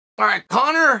All right,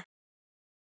 Conor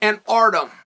and Artem.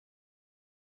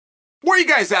 Where are you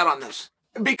guys at on this?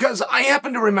 Because I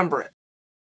happen to remember it.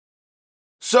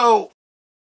 So,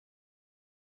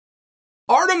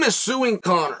 Artem is suing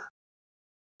Conor,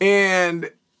 and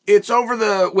it's over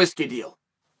the whiskey deal,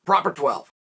 Proper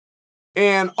 12.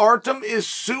 And Artem is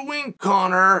suing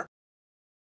Conor,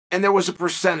 and there was a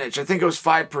percentage. I think it was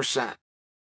 5%.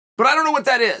 But I don't know what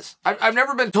that is. I've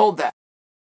never been told that.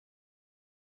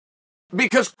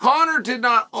 Because Conor did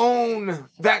not own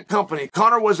that company.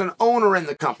 Conor was an owner in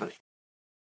the company.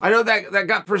 I know that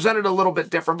got presented a little bit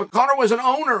different, but Conor was an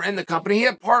owner in the company. He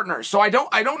had partners. So I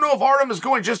don't know if Artem is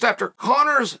going just after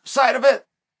Conor's side of it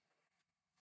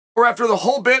or after the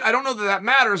whole bit. I don't know that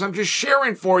matters. I'm just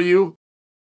sharing for you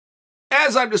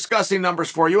as I'm discussing numbers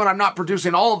for you, and I'm not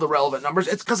producing all of the relevant numbers.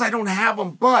 It's because I don't have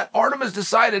them. But Artem has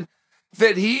decided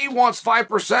that he wants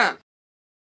 5%.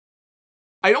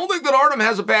 I don't think that Artem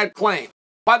has a bad claim,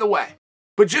 by the way.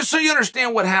 But just so you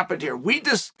understand what happened here, we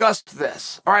discussed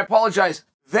this. Or I apologize,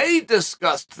 they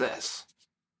discussed this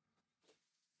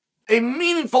a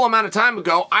meaningful amount of time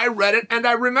ago. I read it and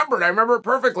I remember it. I remember it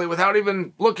perfectly without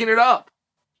even looking it up.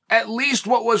 At least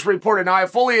what was reported. Now, I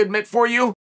fully admit for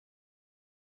you,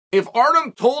 if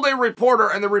Artem told a reporter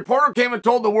and the reporter came and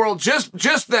told the world just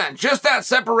that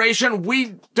separation,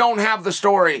 we don't have the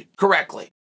story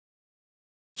correctly.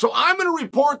 So I'm going to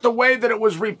report the way that it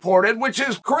was reported, which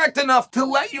is correct enough to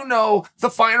let you know the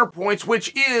finer points,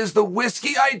 which is the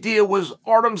whiskey idea was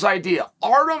Artem's idea.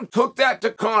 Artem took that to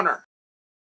Conor.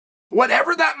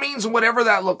 Whatever that means and whatever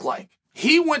that looked like.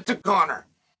 He went to Conor.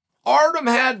 Artem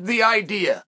had the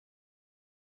idea.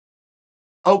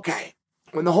 Okay,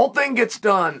 when the whole thing gets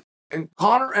done, and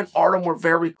Conor and Artem were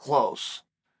very close,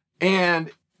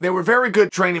 and they were very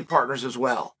good training partners as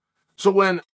well. So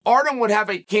when Artem would have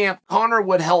a camp, Conor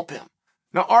would help him.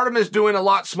 Now, Artem is doing a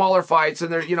lot smaller fights,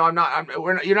 and you're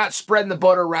not spreading the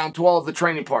butter around to all of the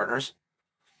training partners.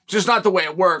 It's just not the way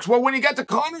it works. Well, when you get to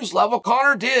Conor's level,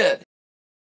 Conor did.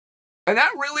 And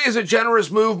that really is a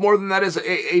generous move more than that is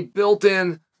a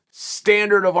built-in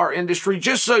standard of our industry,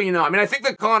 just so you know. I mean, I think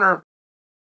that Conor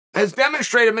has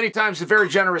demonstrated many times a very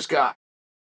generous guy.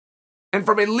 And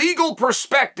from a legal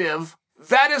perspective,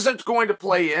 that isn't going to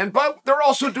play in, but they're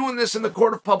also doing this in the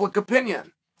court of public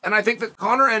opinion. And I think that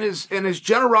Conor and his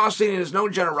generosity and his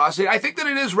known generosity, I think that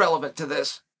it is relevant to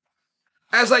this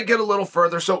as I get a little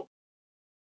further. So,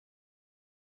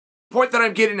 point that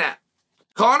I'm getting at.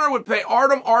 Conor would pay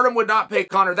Artem. Artem would not pay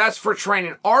Conor. That's for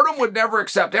training. Artem would never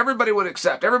accept. Everybody would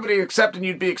accept. Everybody accept and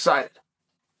you'd be excited.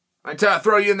 I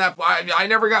throw you in that. I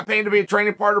never got paid to be a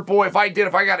training partner. Boy, if I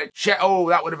got a check, oh,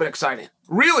 that would have been exciting.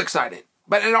 Real exciting.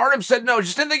 But and Artem said no,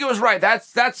 just didn't think it was right.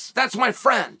 That's my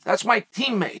friend. That's my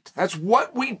teammate. That's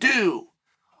what we do.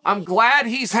 I'm glad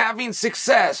he's having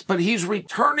success, but he's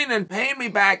returning and paying me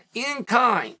back in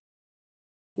kind.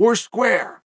 We're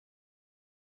square.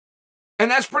 And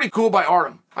that's pretty cool by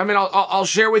Artem. I mean, I'll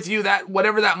share with you that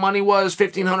whatever that money was,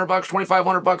 $1,500,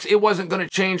 $2,500, it wasn't going to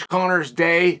change Conor's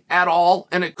day at all,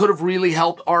 and it could have really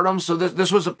helped Artem. So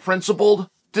this was a principled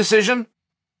decision.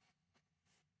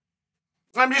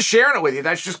 I'm just sharing it with you.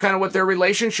 That's just kind of what their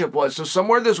relationship was. So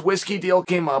somewhere this whiskey deal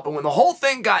came up, and when the whole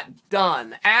thing got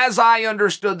done, as I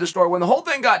understood the story, when the whole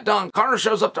thing got done, Conor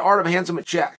shows up to Artem, hands him a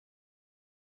check.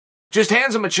 Just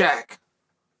hands him a check.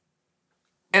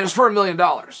 And it's for $1 million.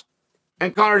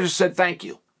 And Conor just said thank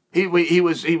you. He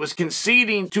was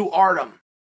conceding to Artem.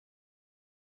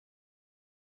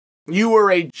 You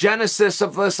were a genesis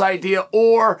of this idea,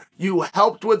 or you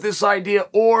helped with this idea,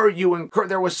 or you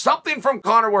encouraged. There was something from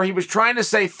Conor where he was trying to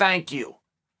say thank you.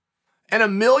 And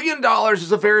 $1 million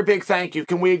is a very big thank you.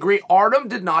 Can we agree? Artem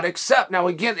did not accept. Now,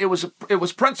 again, it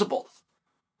was principled.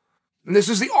 And this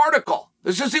is the article.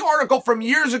 This is the article from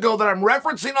years ago that I'm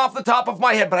referencing off the top of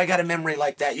my head, but I got a memory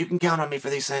like that. You can count on me for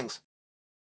these things.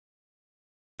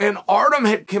 And Artem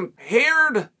had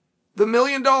compared the $1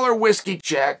 million whiskey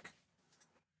check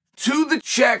to the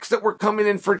checks that were coming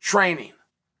in for training,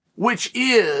 which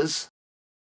is,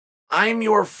 I'm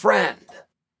your friend.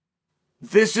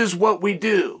 This is what we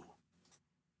do.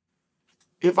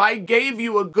 If I gave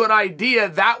you a good idea,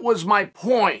 that was my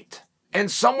point. And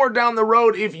somewhere down the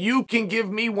road, if you can give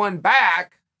me one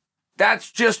back, that's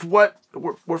just what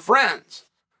we're friends.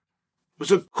 It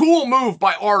was a cool move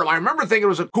by Artem. I remember thinking it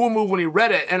was a cool move when he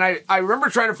read it, and I remember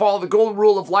trying to follow the golden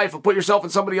rule of life of put yourself in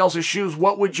somebody else's shoes.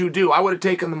 What would you do? I would have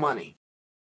taken the money.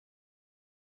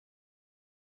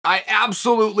 I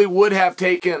absolutely would have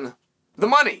taken the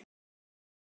money.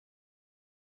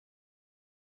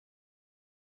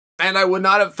 And I would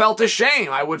not have felt ashamed.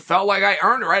 I would felt like I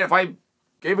earned it, right? If I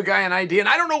gave a guy an idea, and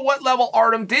I don't know what level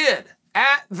Artem did.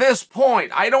 at this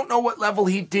point, I don't know what level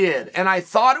he did, and I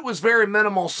thought it was very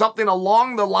minimal, something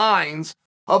along the lines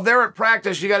of there at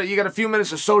practice, you got a few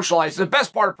minutes to socialize. It's the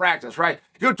best part of practice, right?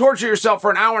 You go torture yourself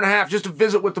for an hour and a half just to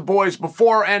visit with the boys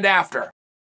before and after.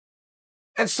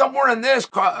 And somewhere in this,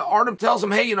 Artem tells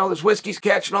him, hey, you know, this whiskey's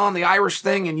catching on, the Irish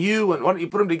thing, and you, and why don't you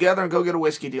put them together and go get a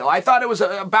whiskey deal? I thought it was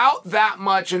about that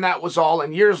much, and that was all.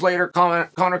 And years later, Conor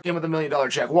came with $1 million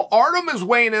check. Well, Artem is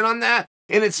weighing in on that,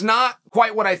 and it's not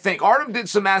quite what I think. Artem did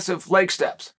some massive leg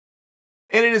steps.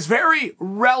 And it is very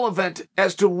relevant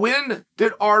as to when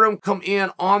did Artem come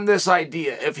in on this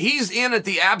idea. If he's in at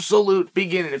the absolute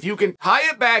beginning, if you can tie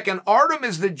it back, and Artem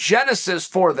is the genesis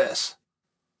for this,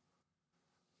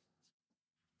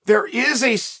 there is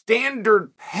a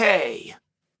standard pay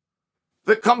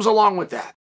that comes along with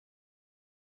that.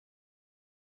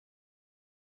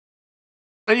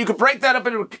 And you could break that up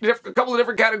into a couple of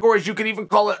different categories. You could even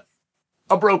call it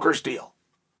a broker's deal.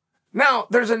 Now,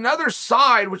 there's another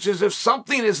side, which is if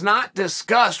something is not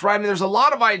discussed, right? I mean, there's a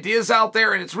lot of ideas out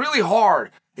there, and it's really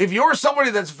hard. If you're somebody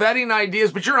that's vetting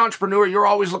ideas, but you're an entrepreneur, you're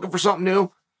always looking for something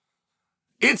new,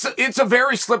 it's a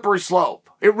very slippery slope.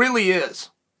 It really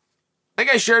is. I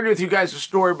think I shared with you guys a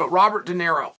story about Robert De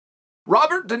Niro.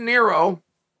 Robert De Niro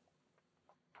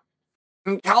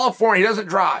in California, he doesn't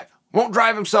drive. Won't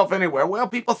drive himself anywhere. Well,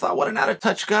 people thought, what an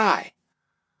out-of-touch guy.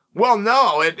 Well,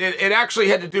 no, it actually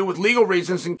had to do with legal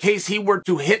reasons in case he were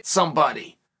to hit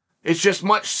somebody. It's just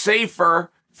much safer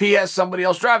if he has somebody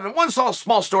else driving. One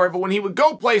small story, but when he would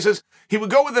go places, he would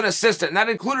go with an assistant, and that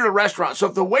included a restaurant. So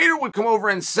if the waiter would come over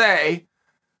and say,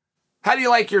 how do you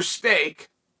like your steak?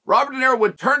 Robert De Niro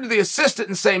would turn to the assistant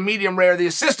and say medium rare. The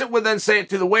assistant would then say it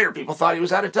to the waiter. People thought he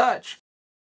was out of touch.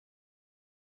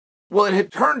 Well, it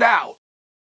had turned out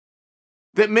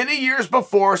that many years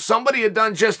before, somebody had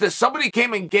done just this. Somebody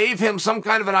came and gave him some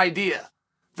kind of an idea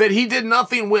that he did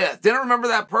nothing with. Didn't remember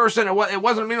that person. It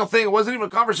wasn't a meaningful thing. It wasn't even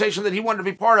a conversation that he wanted to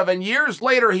be part of. And years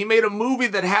later, he made a movie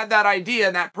that had that idea,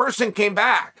 and that person came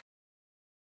back.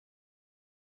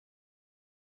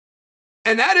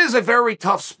 And that is a very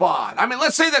tough spot. I mean,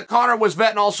 let's say that Conor was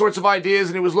vetting all sorts of ideas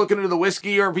and he was looking into the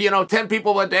whiskey, or, 10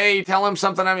 people a day tell him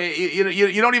something. I mean,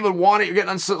 you don't even want it. You're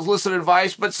getting unsolicited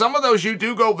advice. But some of those you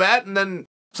do go vet, and then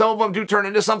some of them do turn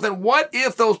into something. What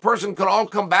if those person could all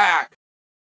come back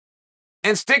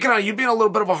and stick it on you? You'd be in a little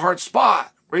bit of a hard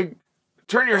spot where you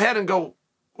turn your head and go,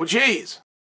 well, geez.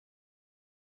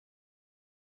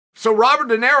 So Robert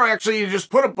De Niro, actually, you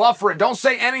just put a buffer in. Don't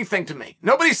say anything to me.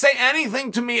 Nobody say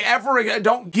anything to me ever again.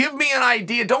 Don't give me an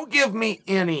idea. Don't give me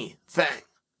anything.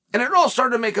 And it all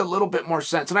started to make a little bit more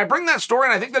sense. And I bring that story,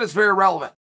 and I think that it's very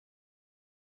relevant.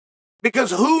 Because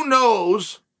who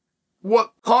knows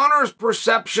what Conor's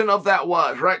perception of that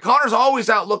was, right? Conor's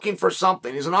always out looking for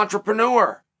something. He's an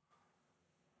entrepreneur.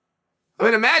 I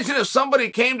mean, imagine if somebody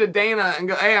came to Dana and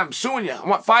go, hey, I'm suing you. I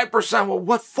want 5%. Well,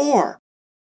 what for?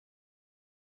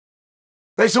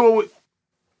 They said, well,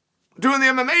 doing the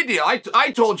MMA deal.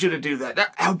 I told you to do that.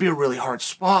 That would be a really hard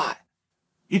spot.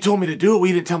 You told me to do it. Well,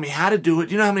 you didn't tell me how to do it.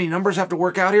 Do you know how many numbers have to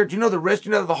work out here? Do you know the risk? Do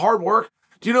you know the hard work?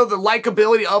 Do you know the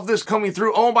likability of this coming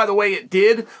through? Oh, and by the way, it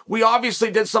did. We obviously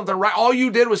did something right. All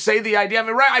you did was say the idea. I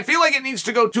mean, right? I feel like it needs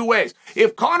to go two ways.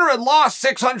 If Conor had lost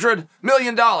 $600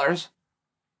 million,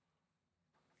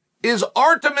 is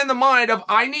Artem in the mind of,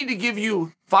 I need to give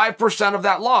you 5% of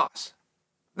that loss?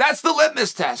 That's the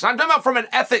litmus test. I'm talking about from an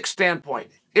ethics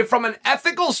standpoint. If from an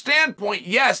ethical standpoint,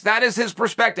 yes, that is his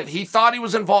perspective. He thought he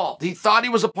was involved. He thought he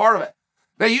was a part of it.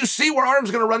 Now, you see where Artem's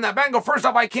going to run that back and go, first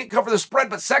off, I can't cover the spread.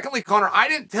 But secondly, Conor, I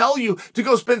didn't tell you to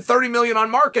go spend $30 million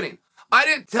on marketing. I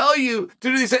didn't tell you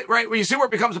to do these things, right? Well, you see where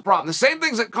it becomes a problem. The same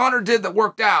things that Conor did that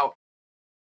worked out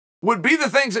would be the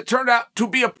things that turned out to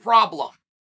be a problem.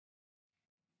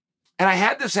 And I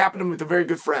had this happen to me with a very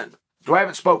good friend who I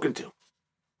haven't spoken to.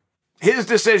 His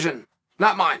decision,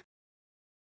 not mine,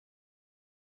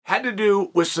 had to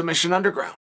do with Submission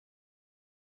Underground.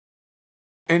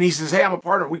 And he says, hey, I'm a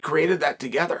partner. We created that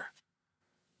together.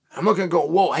 I'm looking to go,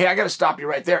 whoa, hey, I got to stop you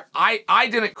right there. I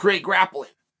didn't create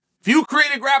grappling. If you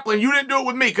created grappling, you didn't do it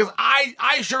with me, because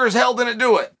I sure as hell didn't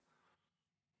do it.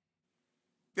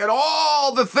 And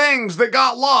all the things that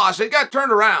got lost, it got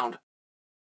turned around.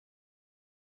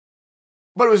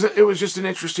 But it was just an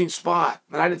interesting spot.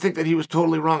 And I didn't think that he was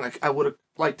totally wrong. I would have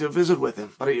liked to visit with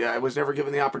him, but I was never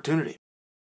given the opportunity.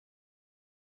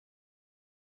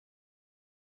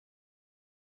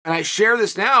 And I share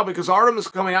this now because Artem is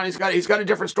coming out. And he's got a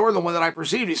different story than the one that I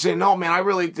perceived. He's saying, no, man, I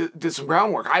really did some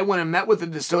groundwork. I went and met with the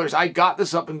distillers. I got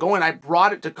this up and going. I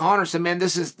brought it to Conor. Said, man,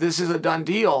 this is a done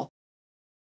deal.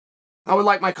 I would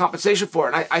like my compensation for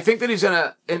it. And I think that he's in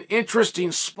an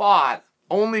interesting spot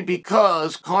only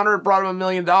because Conor brought him $1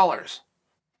 million.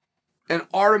 And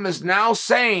Artem is now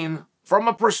saying, from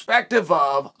a perspective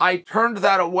of, I turned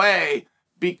that away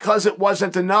because it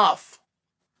wasn't enough.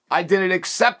 I didn't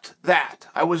accept that.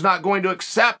 I was not going to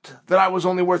accept that I was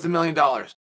only worth $1 million.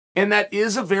 And that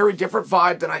is a very different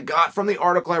vibe than I got from the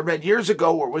article I read years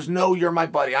ago where it was, no, you're my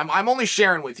buddy. I'm only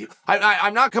sharing with you.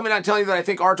 I'm not coming out and telling you that I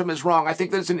think Artem is wrong. I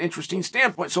think that's an interesting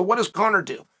standpoint. So what does Conor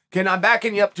do? Okay, I'm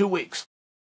backing you up 2 weeks.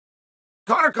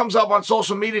 Conor comes up on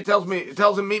social media, tells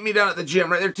him, meet me down at the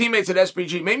gym, right? They're teammates at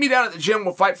SBG. Meet me down at the gym.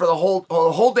 We'll fight for the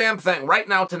whole damn thing right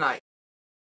now tonight.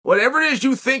 Whatever it is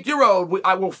you think you're owed,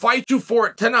 I will fight you for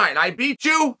it tonight. I beat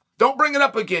you. Don't bring it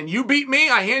up again. You beat me.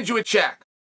 I hand you a check.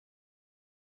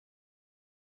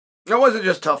 That wasn't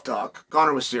just tough talk.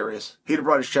 Conor was serious. He'd have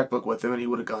brought his checkbook with him and he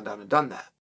would have gone down and done that.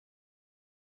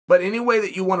 But any way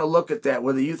that you want to look at that,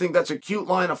 whether you think that's a cute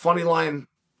line, a funny line,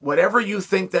 whatever you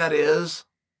think that is,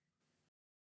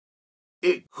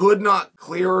 it could not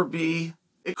clearer be.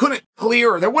 It couldn't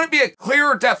clearer. There wouldn't be a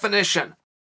clearer definition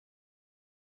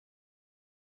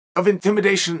of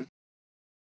intimidation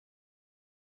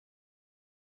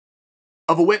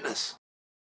of a witness.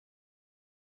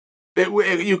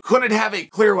 You couldn't have a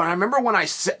clear one. I remember when I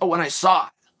saw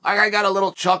it, I got a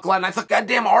little chuckle and I thought, God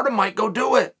damn, Artem might go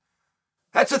do it.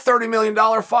 That's a $30 million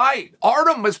fight.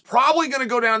 Artem was probably going to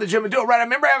go down to the gym and do it, right? I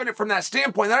remember having it from that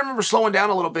standpoint. Then I remember slowing down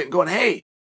a little bit and going, hey,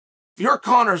 if you're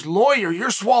Conor's lawyer,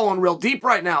 you're swallowing real deep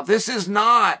right now. This is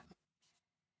not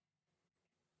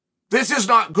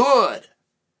good.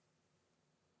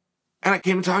 And I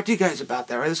came and talked to you guys about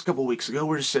that, right? This a couple weeks ago.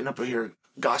 We're just sitting up here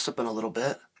gossiping a little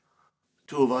bit.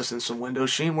 Two of us in some window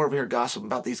sheen. We're over here gossiping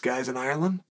about these guys in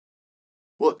Ireland.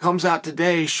 Well, it comes out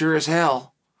today, sure as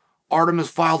hell. Artem has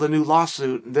filed a new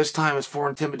lawsuit, and this time it's for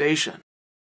intimidation.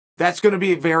 That's going to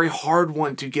be a very hard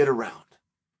one to get around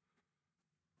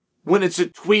when it's a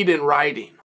tweet in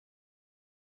writing.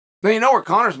 Now, you know where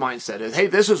Conor's mindset is. Hey,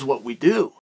 this is what we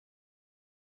do.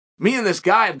 Me and this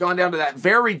guy have gone down to that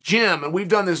very gym, and we've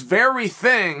done this very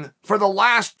thing for the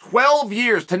last 12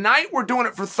 years. Tonight, we're doing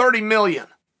it for $30 million.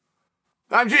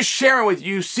 I'm just sharing with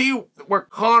you. See where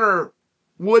Conor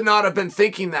would not have been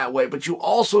thinking that way, but you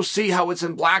also see how it's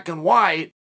in black and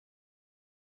white.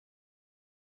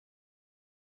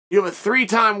 You have a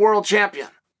 3-time world champion.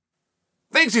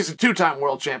 Thinks he's a 2-time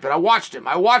world champion. I watched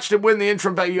him win the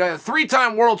interim belt. You got a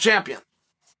 3-time world champion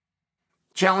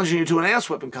challenging you to an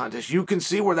ass-whipping contest. You can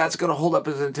see where that's going to hold up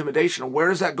as intimidation. And where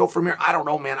does that go from here? I don't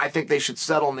know, man. I think they should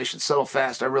settle, and they should settle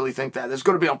fast. I really think that. It's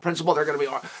going to be on principle. They're going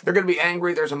to be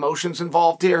angry. There's emotions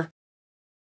involved here.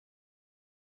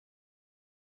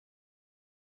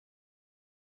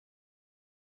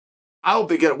 I hope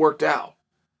they get it worked out.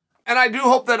 And I do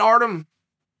hope that Artem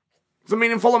is a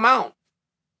meaningful amount.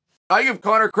 I give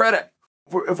Conor credit.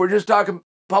 If we're just talking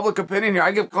public opinion here,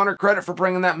 I give Conor credit for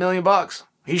bringing that $1 million.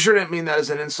 He sure didn't mean that as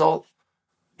an insult.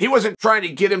 He wasn't trying to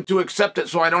get him to accept it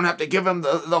so I don't have to give him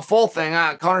the full thing.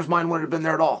 Conor's mind wouldn't have been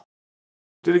there at all.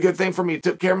 Did a good thing for me.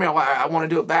 Took care of me. I want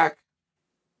to do it back.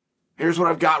 Here's what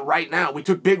I've got right now. We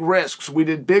took big risks. We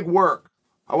did big work.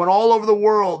 I went all over the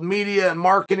world, media and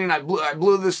marketing. I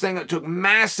blew this thing. I took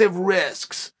massive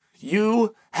risks.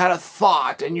 You had a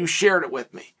thought and you shared it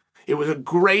with me. It was a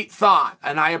great thought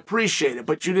and I appreciate it,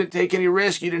 but you didn't take any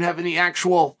risk. You didn't have any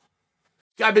actual...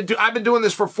 I've been doing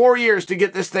this for 4 years to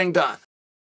get this thing done.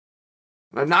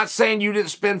 I'm not saying you didn't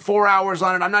spend 4 hours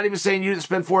on it. I'm not even saying you didn't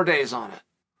spend 4 days on it.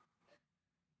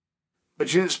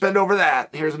 But you didn't spend over that.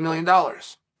 Here's $1 million. I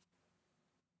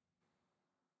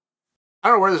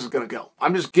don't know where this is going to go.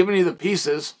 I'm just giving you the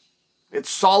pieces. It's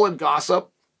solid gossip.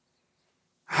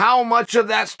 How much of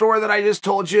that story that I just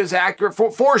told you is accurate?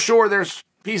 For sure, there's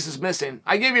pieces missing.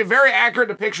 I gave you a very accurate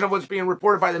depiction of what's being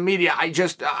reported by the media.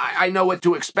 I know what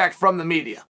to expect from the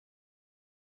media.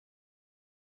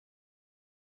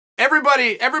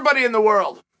 Everybody in the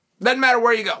world, doesn't matter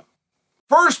where you go.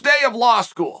 First day of law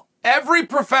school, every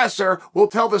professor will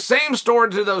tell the same story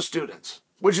to those students,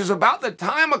 which is about the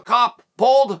time a cop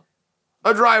pulled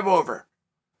a drive over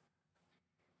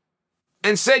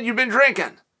and said, "You've been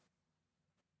drinking."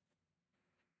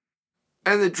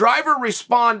 And the driver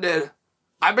responded,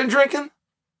 "I've been drinking."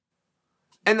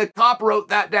 And the cop wrote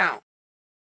that down.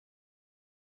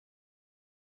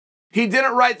 He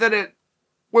didn't write that it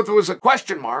was a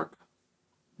question mark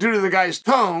due to the guy's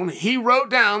tone. He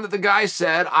wrote down that the guy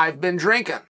said, "I've been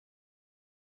drinking.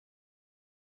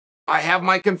 I have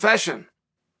my confession."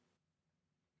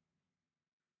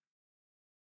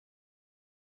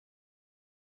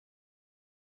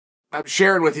 I'm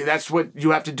sharing with you, that's what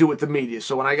you have to do with the media.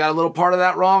 So when I got a little part of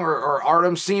that wrong, or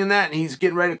Artem seeing that and he's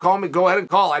getting ready to call me, go ahead and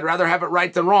call. I'd rather have it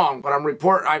right than wrong. But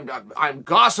I'm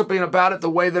gossiping about it the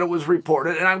way that it was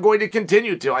reported, and I'm going to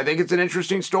continue to. I think it's an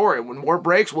interesting story. When more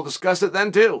breaks, we'll discuss it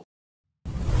then too.